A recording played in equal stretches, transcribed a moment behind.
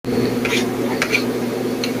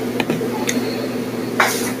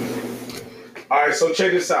right, so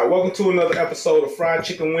check this out. Welcome to another episode of Fried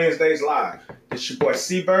Chicken Wednesdays Live. It's your boy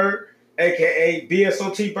C-Bird, a.k.a.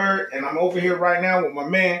 BSOT Bird, and I'm over here right now with my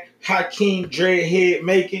man, Hakeem Dreadhead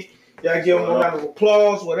Making. Y'all give him a round of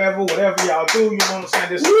applause, whatever y'all do. You know what I'm saying?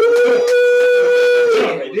 This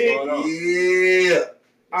Yeah.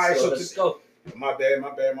 All right, so let's go. My bad, my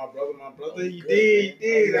brother. He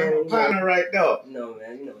did. That's my partner right there. No,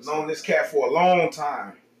 man, you know. Known this cat for a long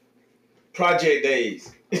time. Project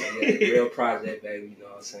days. Real project, baby. You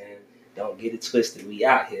know what I'm saying? Don't get it twisted. We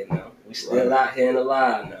out here now. We still out here and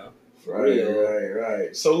alive now. For real.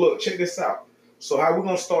 Right. So look, check this out. So how we're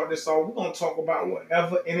gonna start this off? We're gonna talk about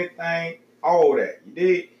whatever, anything, all that. You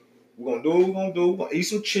dig? We're gonna do what we're gonna do. We're gonna eat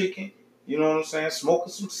some chicken. You know what I'm saying?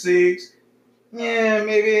 Smoking some cigs. Yeah,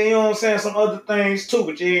 maybe, you know what I'm saying, some other things too,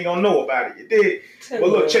 but you ain't gonna know about it. You dig? But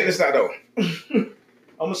look, check this out though. I'm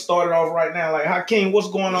gonna start it off right now. Like, Hakeem, what's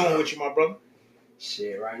going on with you, my brother?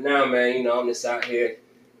 Shit, right now, man, you know, I'm just out here.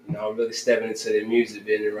 You know, I'm really stepping into the music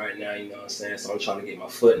business right now, you know what I'm saying? So I'm trying to get my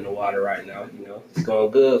foot in the water right now, you know. It's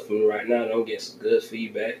going good for me right now. I'm getting some good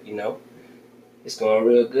feedback, you know. It's going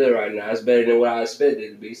real good right now. It's better than what I expected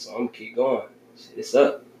it to be, so I'm going to keep going. Shit, it's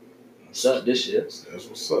up. It's up this year. That's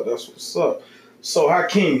what's up. So,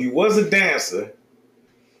 Hakeem, you was a dancer.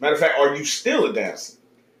 Matter of fact, are you still a dancer?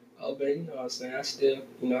 Oh, baby, you know what I'm saying? I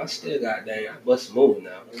still got I bust a move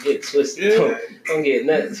now. I'm getting twisted. Yeah. I'm getting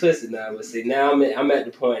nothing twisted now. But see, now I'm at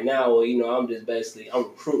the point now where, you know, I'm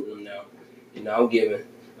recruiting them now. You know,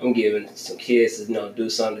 I'm giving some kids to, you know, do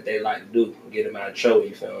something that they like to do, get them out of trouble,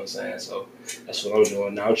 you feel what I'm saying? So that's what I'm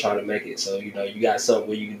doing now. I'm trying to make it so, you know, you got something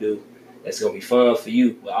where you can do that's going to be fun for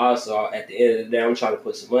you, but also at the end of the day, I'm trying to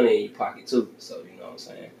put some money in your pocket too. So, you know what I'm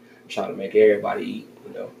saying? I'm trying to make everybody eat,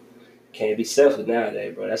 you know. Can't be selfish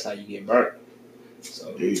nowadays, bro. That's how you get burnt.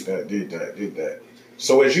 So Did that.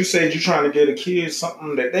 So as you said, you're trying to get the kids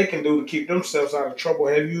something that they can do to keep themselves out of trouble.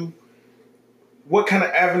 What kind of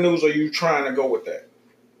avenues are you trying to go with that?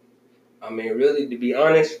 I mean, really, to be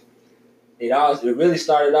honest, it really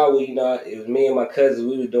started out with, you know, it was me and my cousins.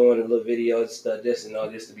 We were doing a little videos and stuff, just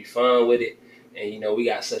to be fun with it. And, you know, we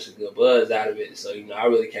got such a good buzz out of it. So, you know, I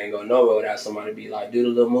really can't go nowhere without somebody be like, do the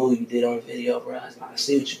little move you did on the video, bro. I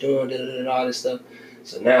see what you're doing, all this stuff.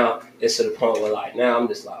 So now it's to the point where, like, now I'm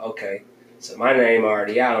just like, okay, so my name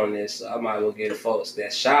already out on this. So I might as well get the folks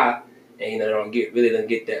that's shy and, you know, don't get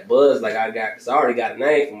that buzz like I got. Because I already got a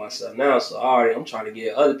name for myself now. So I'm trying to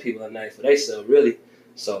give other people a name for themselves, really.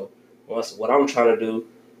 So what I'm trying to do,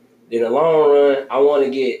 in the long run, I want to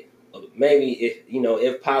get, maybe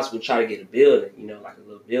if possible, try to get a building, you know, like a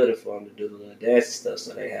little building for them to do the little dance and stuff,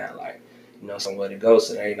 so they have, like, you know, somewhere to go,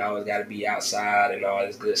 so they ain't always got to be outside and all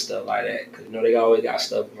this good stuff like that, because, you know, they always got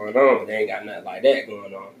stuff going on, but they ain't got nothing like that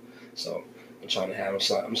going on. So I'm trying to have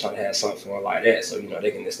something for them like that, so, you know,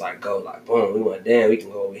 they can just, like, go, like, boom, we went down, we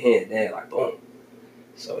can go over here and then, like, boom.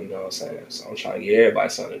 So, you know what I'm saying? So I'm trying to get everybody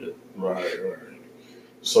something to do. Right.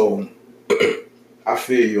 So I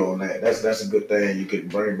feel you on that. That's a good thing. You could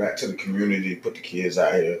bring back to the community, put the kids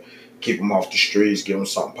out here, keep them off the streets, give them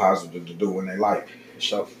something positive to do when they like.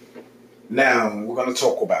 So now we're gonna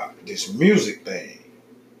talk about this music thing.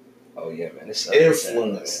 Oh yeah, man. It's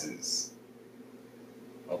influences.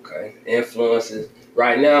 Okay, influences.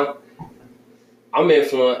 Right now, I'm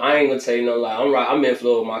influenced. I ain't gonna tell you no lie. I'm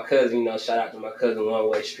influenced with my cousin. You know, shout out to my cousin One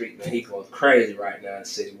Way Street, man. He goes crazy right now in the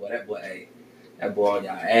city. Boy, that boy on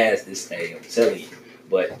y'all ass this day, I'm telling you.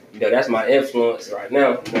 But, you know, that's my influence right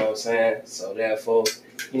now, you know what I'm saying? So, therefore,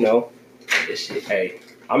 you know, this shit, hey,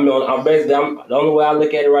 the only way I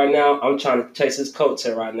look at it right now, I'm trying to chase his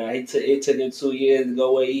coattail right now. It took him 2 years to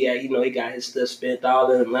go where he at. You know, he got his stuff spent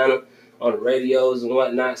all in Atlanta on the radios and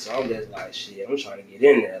whatnot. So, I'm just like, shit, I'm trying to get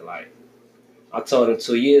in there. Like, I told him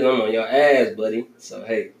 2 years, I'm on your ass, buddy. So,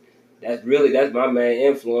 hey, that's my main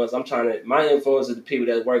influence. My influence is the people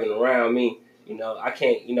that's working around me. You know, I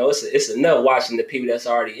can't, you know, it's enough watching the people that's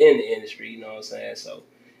already in the industry, you know what I'm saying? So,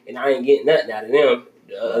 and I ain't getting nothing out of them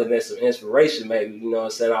other than some inspiration, maybe, you know what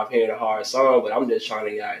I'm saying? I'm hearing a hard song, but I'm just trying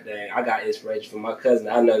to I got inspiration from my cousin.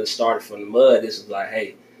 I know it started from the mud. This was like,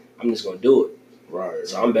 hey, I'm just going to do it. Right.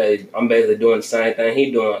 So I'm basically doing the same thing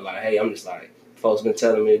he doing. Like, hey, I'm just like, folks been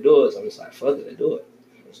telling me to do it, so I'm just like, fuck it, let's do it.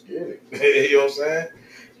 Let's get it. You know what I'm saying?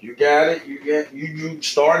 You got it. You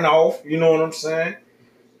starting off, you know what I'm saying?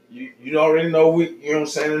 You already know you know what I'm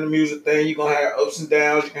saying, in the music thing, you're going to have ups and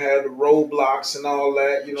downs, you can have the roadblocks and all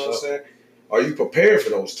that, you know what I'm saying? Are you prepared for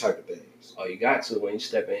those type of things? Oh, you got to. When you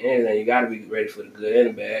step in anything, you got to be ready for the good and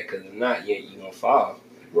the bad, because if not, you're going to fall.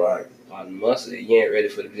 Right. All the muscle, you ain't ready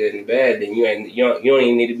for the good and the bad, then you don't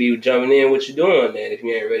even need to be jumping in what you're doing then if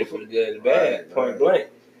you ain't ready for the good and the bad, point blank.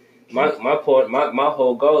 My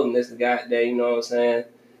whole goal in this the goddamn, you know what I'm saying,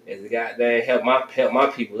 is the goddamn help my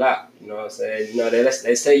people out. You know what I'm saying? You know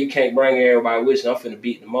they say you can't bring everybody with you. I'm finna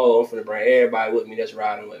beat the mold. I'm finna bring everybody with me that's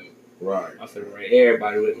riding with me. Right. I'm finna bring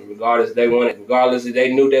everybody with me, regardless if they want it, regardless if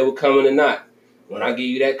they knew they were coming or not. When I give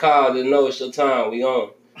you that call, just know it's your time. We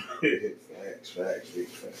on. Facts, big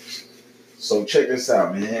facts. So check this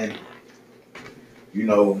out, man. You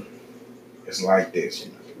know, it's like this.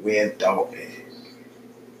 You know, we're in Dalton.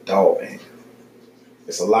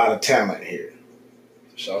 It's a lot of talent here.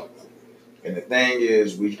 So, and the thing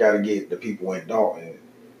is, we got to get the people in Dalton.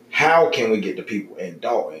 How can we get the people in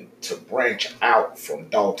Dalton to branch out from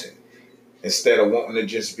Dalton instead of wanting to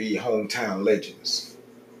just be hometown legends?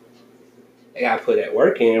 They got to put that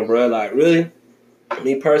work in, bro. Like, really?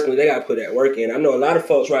 Me personally, they got to put that work in. I know a lot of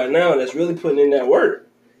folks right now that's really putting in that work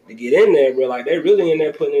to get in there, bro. Like, they really in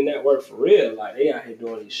there putting in that work for real. Like, they out here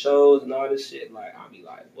doing these shows and all this shit. Like, I'll be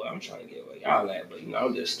like, boy, I'm trying to get where y'all at. But, you know,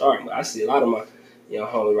 I'm just starting. But I see a lot of my, you know,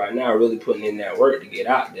 homies right now really putting in that work to get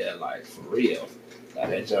out there, like, for real. Like,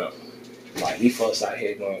 that jump. Like, these folks out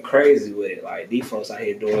here going crazy with it. Like, these folks out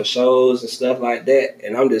here doing shows and stuff like that.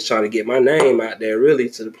 And I'm just trying to get my name out there really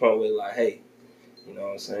to the point where, like, hey, you know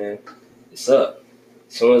what I'm saying? It's up.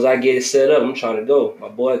 As soon as I get it set up, I'm trying to go. My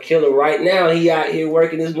boy Killer right now, he out here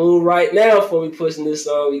working this move right now before we pushing this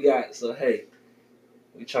song we got. So, hey,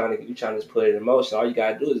 we trying to just put it in motion. All you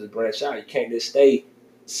got to do is just branch out. You can't just stay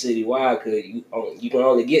citywide because you can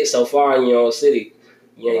only get so far in your own city.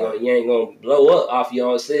 You ain't gonna blow up off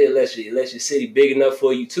your own city unless your city big enough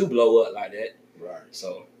for you to blow up like that. Right.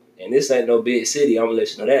 So, and this ain't no big city. I'm gonna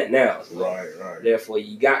let you know that now. So, right. Therefore,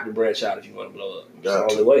 you got to branch out if you want to blow up. It's the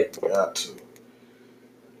only way. Got to.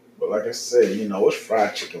 But like I said, you know, it's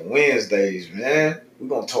Fried Chicken Wednesdays, man. We're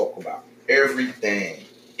gonna talk about everything,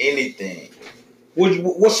 anything.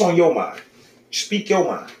 What's on your mind? Speak your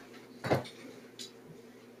mind.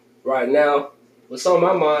 Right now, what's on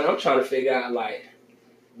my mind? I'm trying to figure out like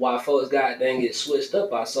why folks goddamn get switched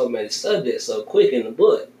up by so many subjects so quick in the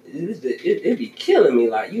book. It be killing me.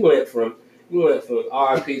 Like you went from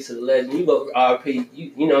RP to the legend. You go RP.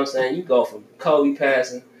 You know what I'm saying? You go from Kobe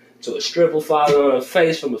passing to a stripper falling on her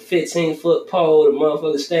face from a 15-foot pole. The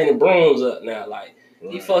motherfucker standing brooms up now. Like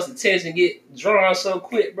these folks' attention get drawn so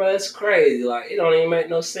quick, bro. It's crazy. Like it don't even make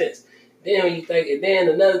no sense. Then when you think, and then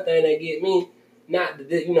another thing that get me. Not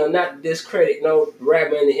to discredit no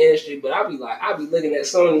rapper in the industry, but I be looking at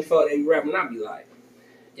some of these folks they be rapping, I be like,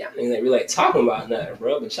 y'all niggas ain't really talking about nothing,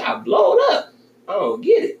 bro. But y'all blowed up. I don't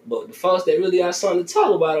get it. But the folks that really got something to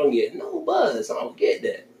talk about don't get no buzz. I don't get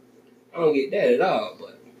that. I don't get that at all.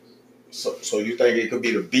 But so you think it could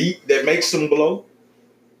be the beat that makes them blow?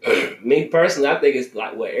 Me personally, I think it's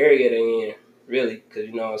like what area they in, really, because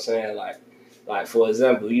you know what I'm saying. Like for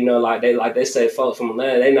example, you know, like they say, folks from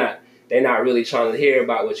Atlanta, they're not really trying to hear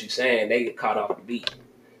about what you're saying. They get caught off the beat.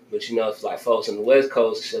 But you know, it's like folks in the West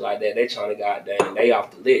Coast and shit like that, they trying to goddamn, they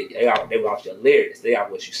off the lyric. They off your lyrics. They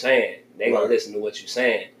off what you saying. They gonna listen to what you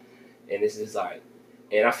saying. And it's just like,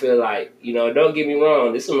 and I feel like, you know, don't get me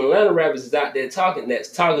wrong, there's some Atlanta rappers is out there talking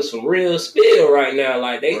some real spill right now.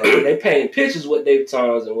 Like they painting pictures with their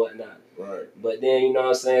tongues and whatnot. Right. But then you know what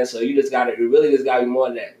I'm saying? So you really just gotta be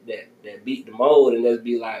more that beat the mold and just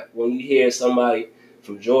be like when you hear somebody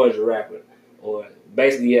from Georgia rapping, or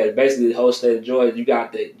basically the whole state of Georgia,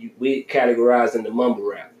 we categorize in the mumble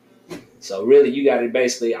rap. So really, you got to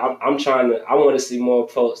basically, I want to see more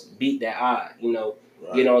folks beat that eye, you know,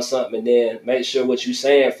 get on something and then make sure what you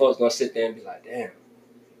saying, folks gonna sit there and be like, damn,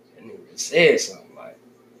 that nigga really said something. Like,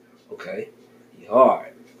 okay, he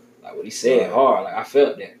hard. Like what he said, hard. Like I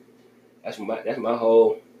felt that. That's my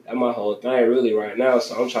whole thing really right now.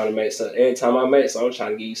 So I'm trying to make something. Every time I make something, I'm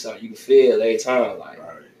trying to give you something you can feel every time. Like,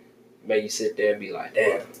 make you sit there and be like,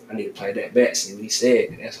 damn, I need to play that back. See what he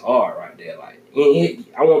said. That's hard right there. Like,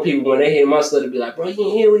 I want people when they hear my stuff to be like, bro, you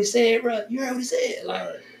didn't hear what he said, bro. You heard what he said.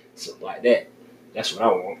 Like, something like that. That's what I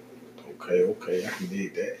want. Okay, I can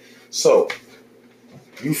dig that. So,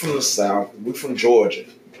 you from the South, we from Georgia.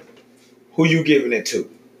 Who you giving it to?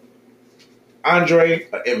 Andre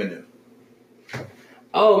or Eminem?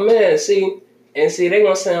 Oh man, see, they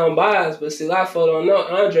gonna sound biased, but see, a lot of folks don't know.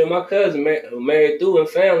 Andre, my cousin, married through in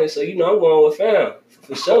family, so you know I'm going with fam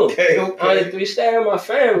for sure. Okay. Andre 3 Style, my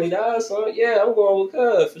family, dog. So yeah, I'm going with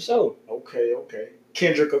cuz for sure. Okay.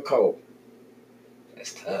 Kendrick or Cole?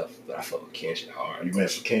 That's tough, but I fuck with Kendrick hard. You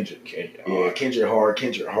mess with Kendrick? Kendrick hard. Yeah, Kendrick hard.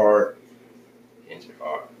 Kendrick hard.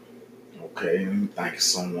 Okay, let me think of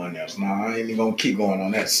someone else. Nah, I ain't even gonna keep going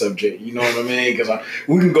on that subject. You know what I mean? Because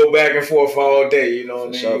we can go back and forth all day. You know what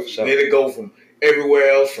I mean? For sure. Let it go from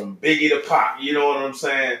everywhere else, from Biggie to Pop. You know what I'm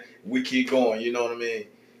saying? We keep going. You know what I mean?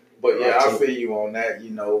 But yeah, I feel you on that.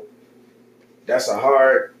 You know, that's a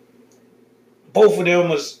hard. Both of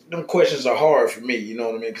them questions are hard for me. You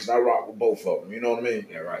know what I mean? Because I rock with both of them. You know what I mean?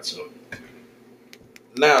 Yeah, right. So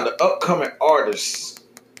now the upcoming artists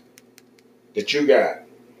that you got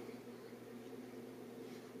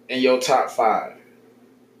in your top 5,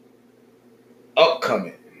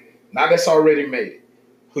 upcoming, now that's already made it.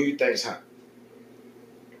 Who you think's hot?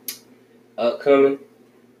 Upcoming,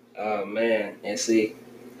 oh man, and see.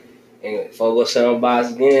 And folks gonna sound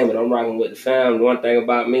biased again, but I'm rocking with the fam. The one thing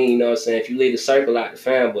about me, you know what I'm saying, if you leave the circle out the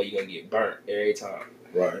fam, boy, you're gonna get burnt every time.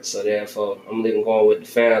 Right. So therefore, I'm leaving going with the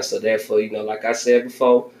fam. So therefore, you know, like I said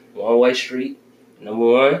before, one-way street, number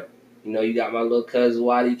one. You know, you got my little cousin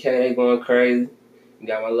YDK, they going crazy. You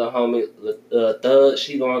got my little homie Thug,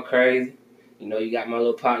 she going crazy. You know, you got my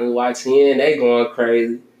little partner YTN, they going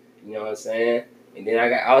crazy. You know what I'm saying? And then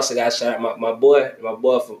I also got shout out my boy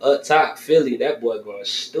from up top, Philly. That boy going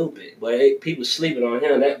stupid. But people sleeping on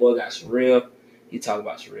him. That boy got some real. He talking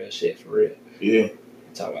about some real shit for real. Yeah. He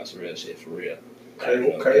talking about some real shit for real.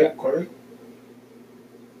 Okay.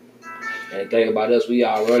 And the thing about us, we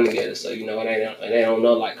all run together. So you know, they don't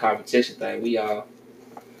know like competition thing. We all.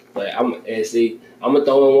 But I'm gonna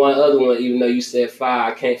throw in one other one. Even though you said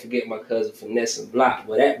 5, I can't forget my cousin Finesse and Block.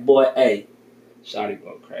 But that boy, shawty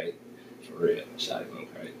going crazy. For real, shot going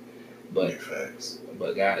crazy.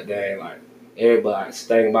 But god dang, like everybody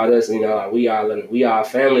think about us, you know, like we all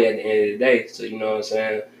family at the end of the day. So you know what I'm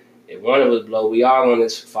saying? If one of us blow, we all gonna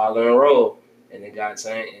just follow and roll. And then God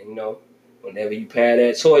saying, and you know, whenever you pass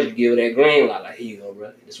that torch, you give it that green light, like here you go,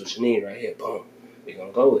 bro. This what you need right here. Boom. We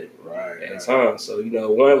gonna go with it. Right. At time. So you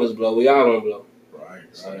know, one of us blow, we all gonna blow. Right.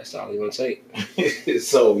 So that's all we gonna take.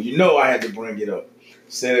 So you know I had to bring it up.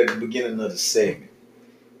 Said at the beginning of the segment.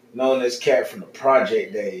 Known as Cat from the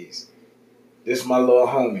project days. This is my little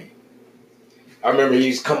homie. I remember he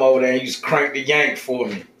used to come over there and he used to crank the yank for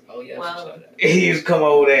me. Oh yeah, wow. He used to come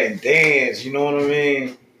over there and dance, you know what I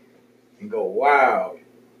mean? And go wild.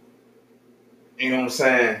 You know what I'm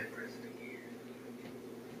saying?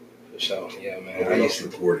 For sure. Yeah, man. I lost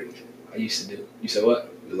recording. I used to do. You said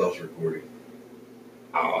what? We lost recording.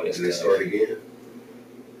 Oh, that's Did it start again?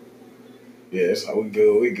 Yeah, that's how we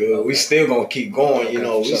good. We good. Okay. We still gonna keep going, you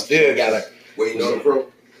know. We still gotta waiting on it,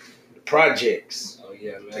 bro. Projects. Oh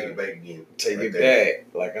yeah, man. Take it back again. Take it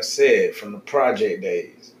back. Like I said, from the project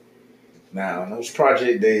days. Now, in those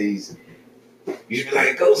project days, you used to be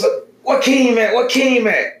like, what Keem at? What Keem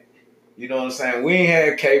at? You know what I'm saying? We ain't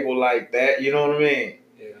had cable like that, you know what I mean?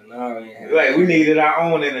 Yeah, no, we ain't had like we needed our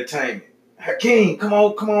own entertainment. Hakeem, come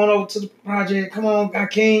on over to the project. Come on,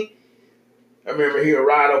 Hakeem. I remember he would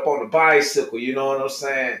ride up on the bicycle, you know what I'm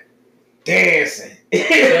saying? Dancing.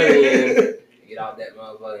 Get off that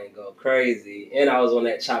motherfucker and go crazy. And I was on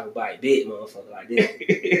that chopper bike bit motherfucker like this.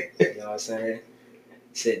 You know what I'm saying?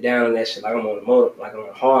 Sit down on that shit like I'm on a motor, like I'm on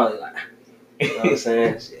a Harley, like, you know what I'm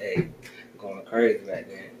saying? Shit, hey, going crazy back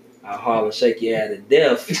then. I'll Harlem shake your ass to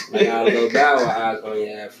death. Like I'll go Bow Wow eyes on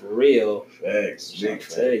your ass for real. Facts. Big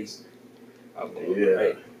facts. I was going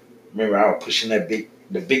crazy. Remember I was pushing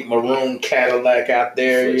the big maroon Cadillac out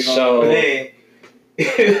there, for you know sure. what I mean?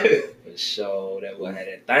 For sure. That boy had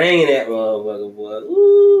that thing in that motherfucker, boy.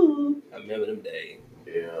 Ooh. I remember them days.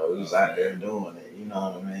 Yeah, we was out there doing it, you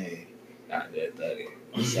know what I mean? Out there thugging.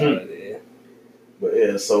 Solid there. But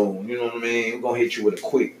yeah, so, you know what I mean? We're going to hit you with a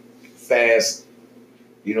quick, fast,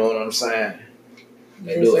 you know what I'm saying?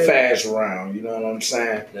 Let's do it. Fast round, you know what I'm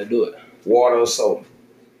saying? Let's do it. Water or soda?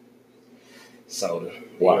 Soda.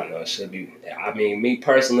 Why? You know, it should be. I mean, me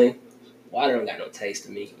personally, water don't got no taste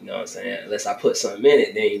to me. You know what I'm saying? Unless I put something in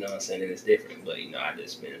it, then you know what I'm saying, then it's different. But you know,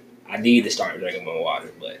 I need to start drinking more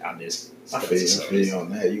water, but I feel you on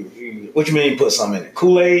that. You what you mean put something in it?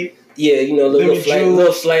 Kool-Aid? Yeah, you know, little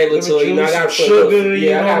flavor to it. You know, I gotta put sugar, I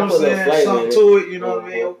gotta put a little flavor something to it. You know what I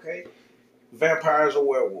mean? Okay. Vampires or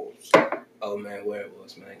werewolves? Oh man,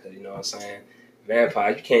 werewolves, man. Because you know what I'm saying,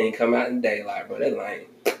 vampires, you can't even come out in daylight, bro. That lame.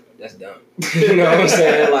 That's dumb. You know what I'm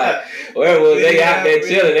saying? Like, werewolves, they out there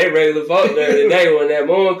chilling. They regular folk during the day when that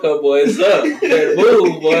moon come, boy, it's up. That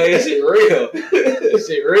move, boy. That shit real. That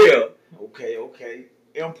shit real. Okay.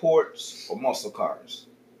 Imports or muscle cars?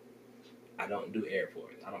 I don't do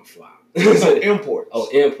airports. I don't fly. So imports. Oh,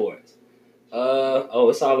 imports.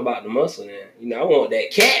 It's all about the muscle then. You know, I want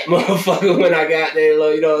that cat motherfucker when I got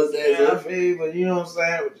there, you know what I'm saying? Yeah, I feel, but you know what I'm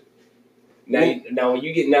saying? Now when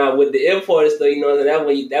you get with the imports stuff, you know that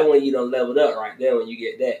when you done leveled up right there when you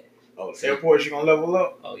get that. Oh, the imports you gonna level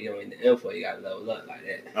up? Oh, you know, in the import you gotta level up like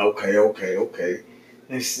that. Okay.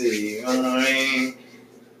 Let's see. You know what I mean?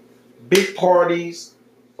 Big parties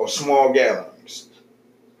or small gatherings?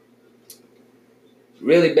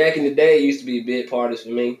 really back in the day, it used to be big parties for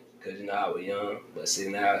me because you know I was young. But see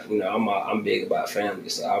now, you know I'm big about family,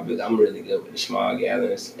 so I'm really good with the small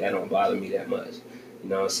gatherings. That don't bother me that much. You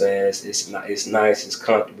know what I'm saying? It's nice, it's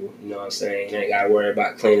comfortable. You know what I'm saying? You ain't got to worry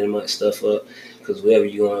about cleaning much stuff up because whoever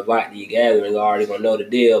you gonna invite to your gathering already gonna know the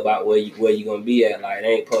deal about where you gonna be at. Like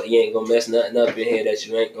you ain't gonna mess nothing up in here that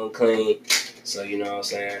you ain't gonna clean. So you know what I'm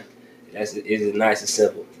saying? It's nice and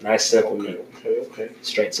simple. Nice, simple. Okay.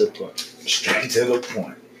 Straight to the point. Straight to the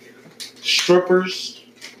point. Strippers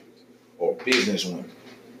or businesswomen?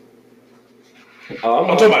 I'm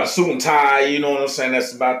talking about a suit and tie, you know what I'm saying?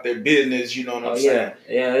 That's about their business, you know what I'm saying?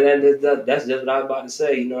 Yeah, that's just what I was about to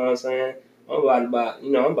say, you know what I'm saying? I'm about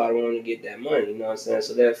wanting to get that money, you know what I'm saying?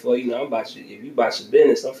 So therefore, you know, if you about your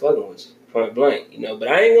business, I'm fucking with you, point blank, you know. But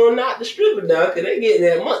I ain't gonna knock the stripper down because they getting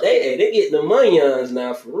that money. They getting the money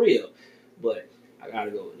now for real. But I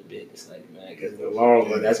gotta go with the business lady, man, because in the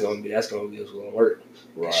long run, that's gonna be what's gonna work.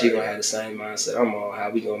 Right. She gonna have the same mindset I'm on. How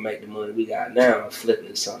we gonna make the money we got now and flip it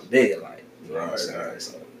to something bigger, like. You know what I'm saying?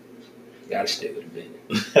 So, you gotta stick with the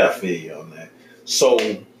business. I feel you on that. So,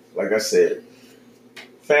 like I said,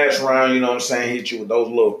 fast round, you know what I'm saying? Hit you with those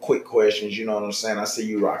little quick questions, you know what I'm saying? I see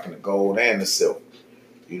you rocking the gold and the silver.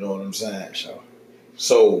 You know what I'm saying?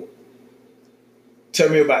 So, tell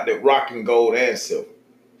me about the rocking gold and silver.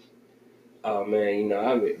 Oh, man, you know,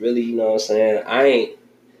 I really, you know what I'm saying? I ain't,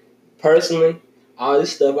 personally, all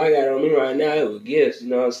this stuff I got on me right now, it was gifts, you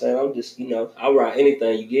know what I'm saying? I'm just, you know, I'll rock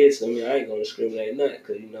anything you give to me. I ain't gonna discriminate nothing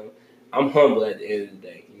because, you know, I'm humble at the end of the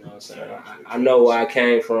day, you know what I'm saying? I know where I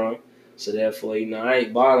came from, so therefore, you know, I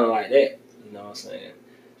ain't balling like that, you know what I'm saying?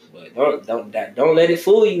 But don't let it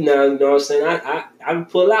fool you now, you know what I'm saying? I can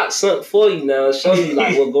pull out something for you now and show you,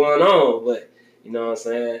 like, what's going on, but, you know what I'm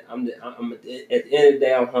saying? At the end of the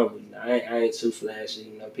day, I'm humble, you know? I ain't too flashy,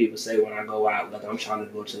 you know? People say when I go out, like, I'm trying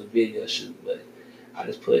to go to a video shoot, but I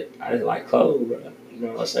just like clothes, bro. You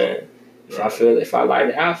know what I'm saying? If I like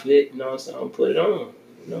the outfit, you know what I'm saying, I'm put it on.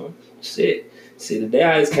 You know, shit. See, the day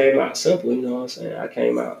I just came out simple, you know what I'm saying? I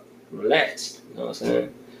came out relaxed, you know what I'm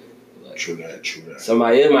saying? But true that.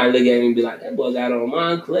 Somebody else might look at me and be like, that boy got on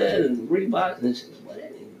Moncler and Reebok and shit. Boy,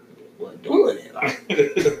 that nigga doing it. Like,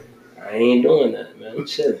 I ain't doing that, man. I'm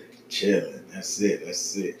chilling. Chilling. That's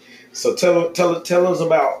it. So tell us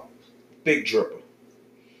about Big Dripper.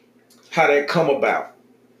 How that come about?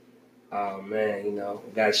 Oh man, you know,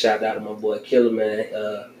 got a shout out to my boy Killer, man.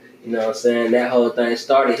 You know what I'm saying? That whole thing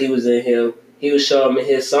started, he was in here, he was showing me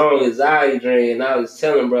his song, Anxiety Dream, and I was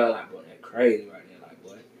telling bro, like, boy, that crazy right there, like,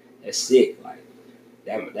 boy, that's sick, like,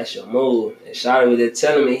 that's your move. And Shawty was there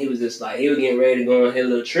telling me, he was just like, he was getting ready to go on his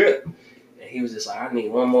little trip, and he was just like, I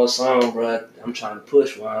need one more song, bro, I'm trying to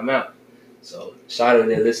push while I'm out. So Shawty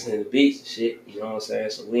was there listening to the beats and shit, you know what I'm saying?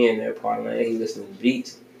 So we in there partying, he listening to the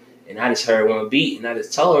beats. And I just heard one beat, and I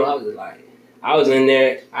just told him, I was like, I was in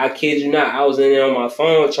there, I kid you not, I was in there on my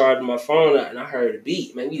phone, charging my phone up, and I heard a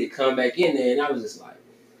beat. Man, we did come back in there, and I was just like,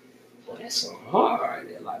 boy, that's so hard right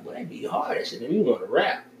there. Like, boy, that beat hard, that shit, man, we want to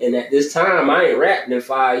rap. And at this time, I ain't rapped in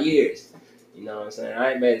 5 years. You know what I'm saying?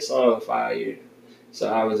 I ain't made a song in 5 years.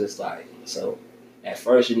 So I was just like, so at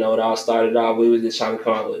first, you know, it all started off, we was just trying to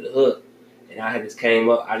come up with the hook. And I just came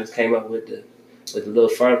up with the little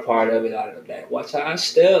front part of it, out of that. Watch how I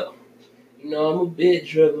step. You know, I'm a bit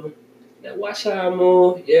dribble. Now watch how I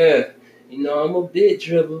move. Yeah. You know, I'm a bit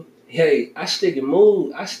dribble. Hey, I stick and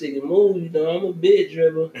move. You know, I'm a bit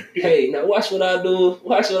dribble. Hey, now watch what I do.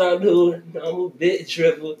 You know, I'm a bit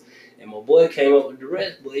dribble. And my boy came up with the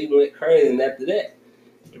rest, but he went crazy. And after that,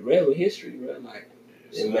 the rest was history, bro. Like,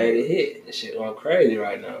 it made a hit. That shit going crazy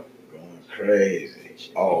right now. Going crazy.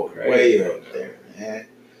 All the way up there, man.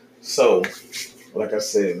 So, like I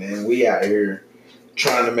said, man, we out here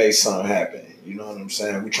trying to make something happen. You know what I'm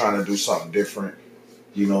saying? We're trying to do something different.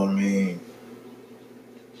 You know what I mean?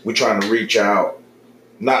 We're trying to reach out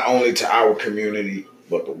not only to our community,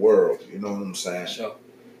 but the world. You know what I'm saying? Sure.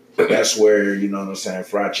 That's where, you know what I'm saying,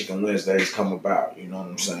 Fried Chicken Wednesdays come about. You know what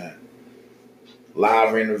I'm saying?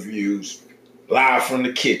 Live interviews, live from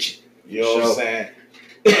the kitchen. You know what I'm saying?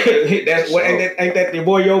 That's what ain't that your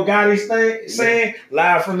boy Yo Gotti's thing saying?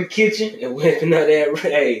 Live from the kitchen. And we know that,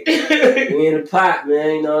 hey, we in the pot,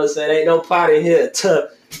 man. You know what I'm saying? Ain't no pot in here.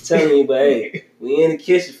 Tough. Telling you, but hey, we in the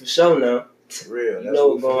kitchen for sure now. For real. That's you know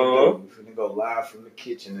what we're going to do. We're finna go live from the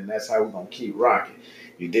kitchen, and that's how we're going to keep rocking.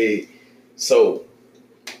 You dig? So,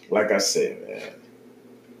 like I said, man,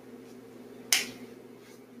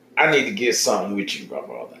 I need to get something with you, my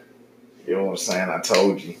brother. You know what I'm saying? I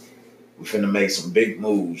told you. We finna make some big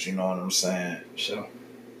moves, you know what I'm saying? Sure.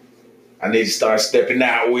 I need to start stepping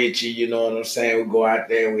out with you, you know what I'm saying? We go out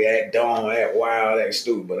there, we act dumb, act wild, act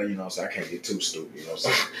stupid, but you know what I'm saying? I can't get too stupid, you know what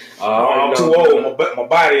I'm saying? I'm too old, my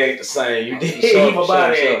body ain't the same, you dig? My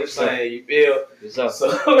body ain't the same, you feel? So,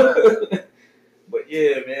 but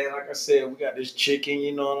yeah, man, like I said, we got this chicken,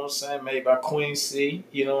 you know what I'm saying, made by Queen C,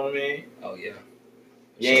 you know what I mean? Oh, yeah.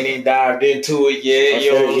 You ain't even dived into it yet,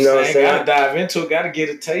 you know what I'm saying? Gotta dive into it, gotta get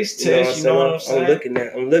a taste test, you know what I'm saying?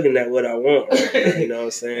 I'm looking at what I want right now, you know what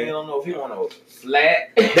I'm saying? I don't know if you want a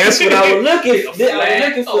flat. That's what I was looking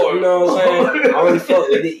for, you know what I'm saying? I really fuck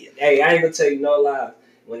with it. Hey, I ain't gonna tell you no lie.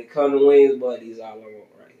 When it comes to wings, buddy, it's all I want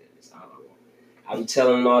right here. It's all I want. I be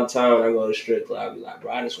telling them all the time when I go to the strip club, I be like,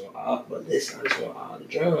 bro, I just want all the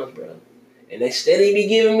drums, bro. And they steady be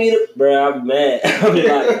giving me the, bro, I be mad. I be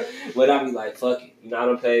like, fuck it. You know, I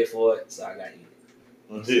don't pay for it, so I got you.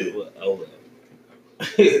 Oh, well.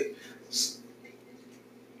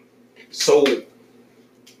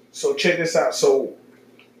 So check this out. So,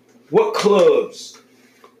 what clubs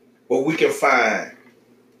where we can find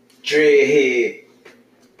Dreadhead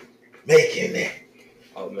making that?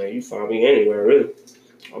 Oh man, you find me anywhere really.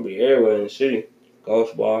 I'll be everywhere in the city.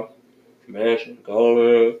 Ghost Bar, Mansion, Gold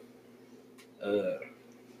Room,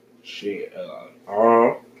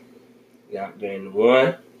 Arm, got Game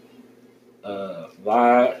One,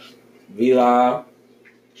 Vibes, V-Live,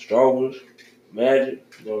 Struggles,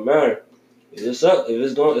 Magic, don't matter. If it's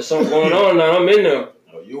something going on now, I'm in there.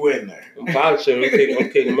 Oh, you in there? I'm positive. I'm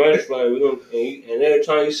kicking money flag. And every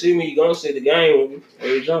time you see me, you gonna see the game with me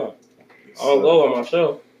every time. Yes, I don't go by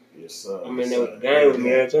myself. Yes, sir. I'm in there with the game with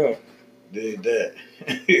me every time. Did that.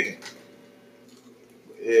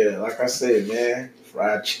 Yeah, like I said, man,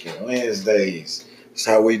 fried chicken Wednesdays. That's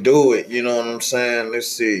how we do it. You know what I'm saying? Let's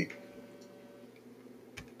see.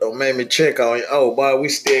 Don't make me check on you. Oh, boy, we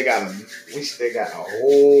still got a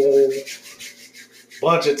whole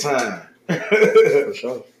bunch of time. For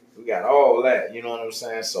sure. We got all that. You know what I'm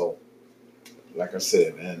saying? So, like I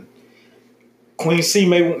said, man, Queen C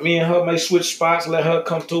me and her may switch spots. Let her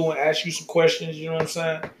come through and ask you some questions. You know what I'm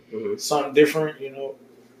saying? Mm-hmm. Something different. You know.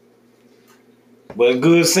 But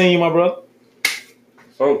good seeing you, my brother.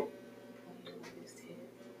 Oh.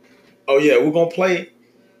 Oh yeah, we're gonna play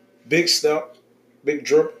Big Step, Big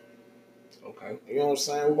Drip. Okay. You know what I'm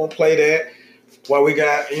saying? We're gonna play that while we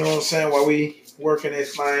got, you know what I'm saying, while we working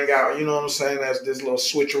this thing out, you know what I'm saying? That's this little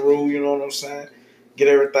switcheroo, you know what I'm saying? Get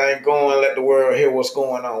everything going, let the world hear what's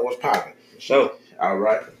going on, what's popping. Sure. All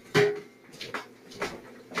right.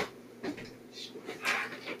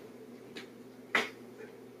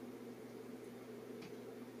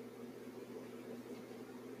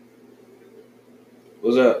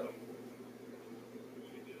 What's up?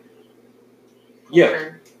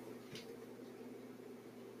 Yeah.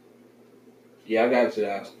 Yeah, I got it to the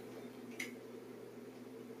house.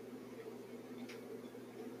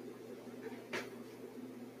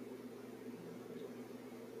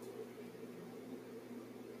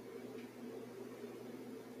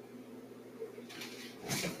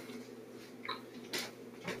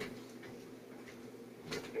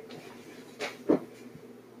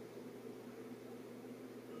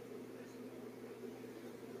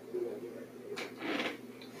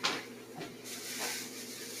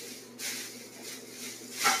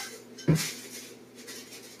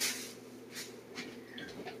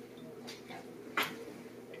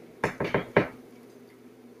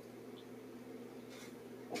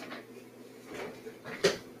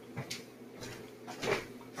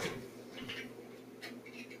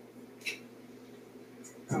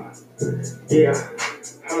 Yeah,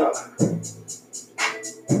 hold up.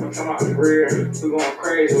 I'm talking about the rear. We're going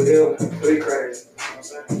crazy with him. Pretty crazy.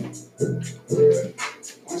 You know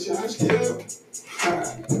what I'm saying?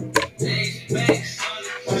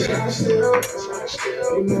 Watch out still.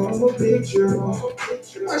 You know I'm a big girl.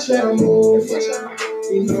 Watch out move.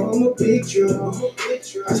 You know I'm a big girl.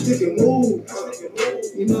 I stick and move.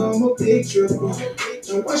 You know I'm a big girl.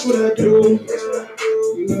 Now watch what I do.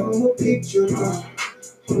 You know I'm a big girl.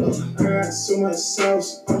 I got so much sauce,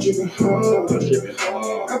 I'm dripping hard.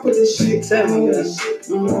 I put this shit on, you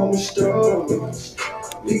know I'm a star.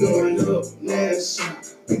 We going up next,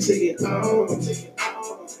 we take it off.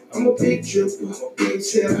 I'm a big dripper, big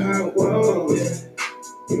tell how I walk.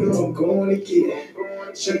 You know I'm going to get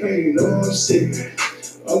it, champagne, you know I'm sipping.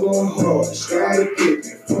 I'm going hard, Skyler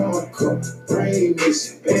dipping, hardcore, brain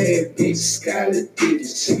missing, bad bitch, Skyler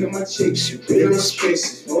digits, checking my chicks, she real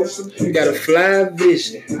expensive. You got a fly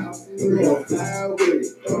vision,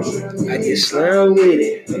 I get slammed with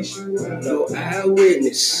it, no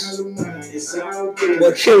eyewitness.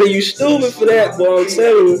 Well, Killer, you stupid for that, boy, I'm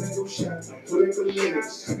telling you. About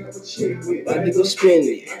to go spend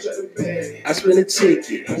it. I spend a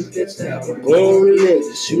ticket. I'm going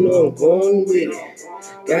relentless. You know I'm going with it.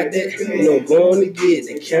 Got that, you know, going to get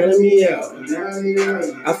it. Counting me out.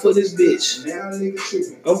 I for this bitch.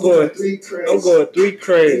 I'm going 3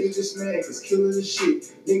 crazy.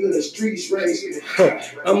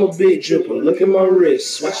 I'm a big dripper. Look at my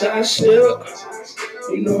wrist. Watch how I step.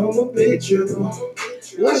 You know I'm a big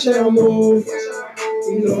dripper. Watch how I move.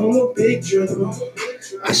 You know I'm a big dripper.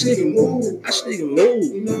 I stick and move.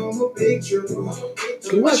 You know I'm a big dripper.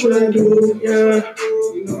 So watch what I do. Yeah.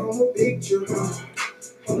 You know I'm a big dripper.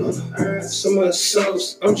 So much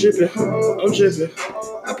sauce, I'm dripping.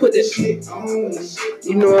 I put that shit on.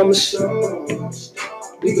 You know I'm a star.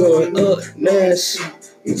 We going up, nice.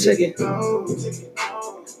 You take it.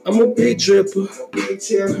 I'm a big dripper. You can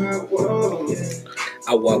tell how I walk.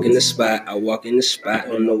 I walk in the spot.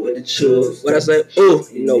 Don't know what to choose. What I say? Oh,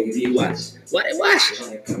 you know we watch. Why they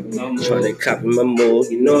watching? Trying to copy my move.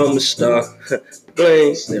 You know I'm a star.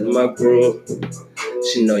 Bling, in my groove.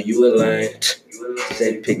 She know you a lame.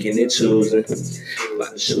 Say picking and choosing.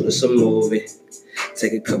 About to shoot us a movie.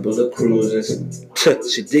 Take a couple of cruises.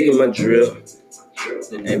 She digging my drill.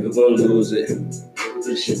 Then ain't we gon' lose it.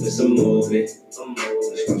 This shit is a movie.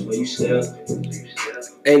 Watch where you step.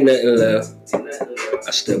 Ain't nothing left.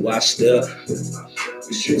 I step while I step.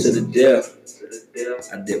 Straight to the depth.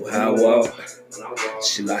 I did how I walk.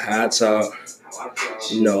 She like how I talk.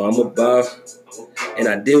 You know I'm a boss. And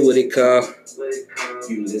I did what it called.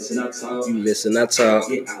 You listen, I talk.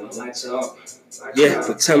 Yeah,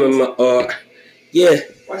 but tell me my art. Yeah.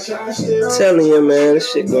 Telling you, man,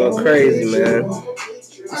 this shit going crazy, man.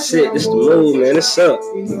 Shit, this the move, man. It's up.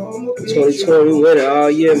 2020, we win it all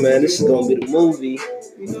year, man. This is gonna be the movie.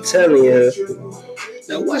 I'm telling you.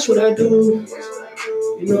 Now watch what I do.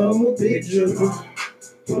 You know I'm a big dripper.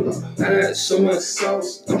 I got so much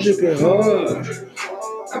sauce, I'm dripping hard.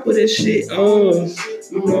 I put that shit on.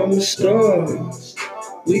 You know I'm a star.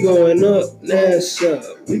 We going up, that's up.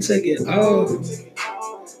 We take it off.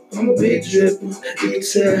 I'm a big dripper. You can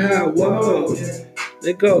tell how I walk.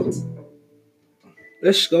 Let's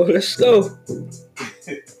go. Let's go.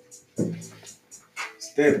 It's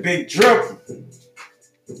that big dripper.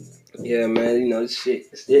 Yeah, man. You know this shit.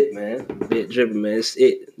 It's it, man. Big dripper, man. It's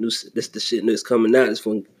it. This the shit that's coming out. It's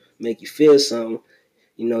gonna make you feel something.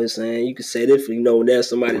 You know what I'm saying? You can say this for, you know, when there's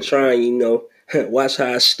somebody trying, you know, watch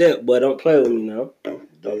how I step, but don't play with me now.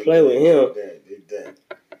 Don't play with him.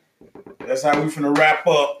 That's how we finna wrap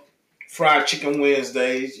up Fried Chicken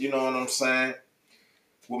Wednesdays, you know what I'm saying?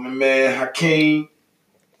 With my man Hakeem,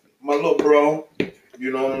 my little bro,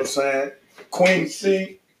 you know what I'm saying? Queen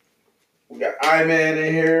C, we got I-Man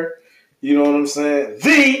in here, you know what I'm saying?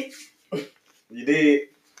 You did,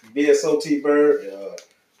 BSOT Bird,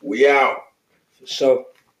 we out. For sure.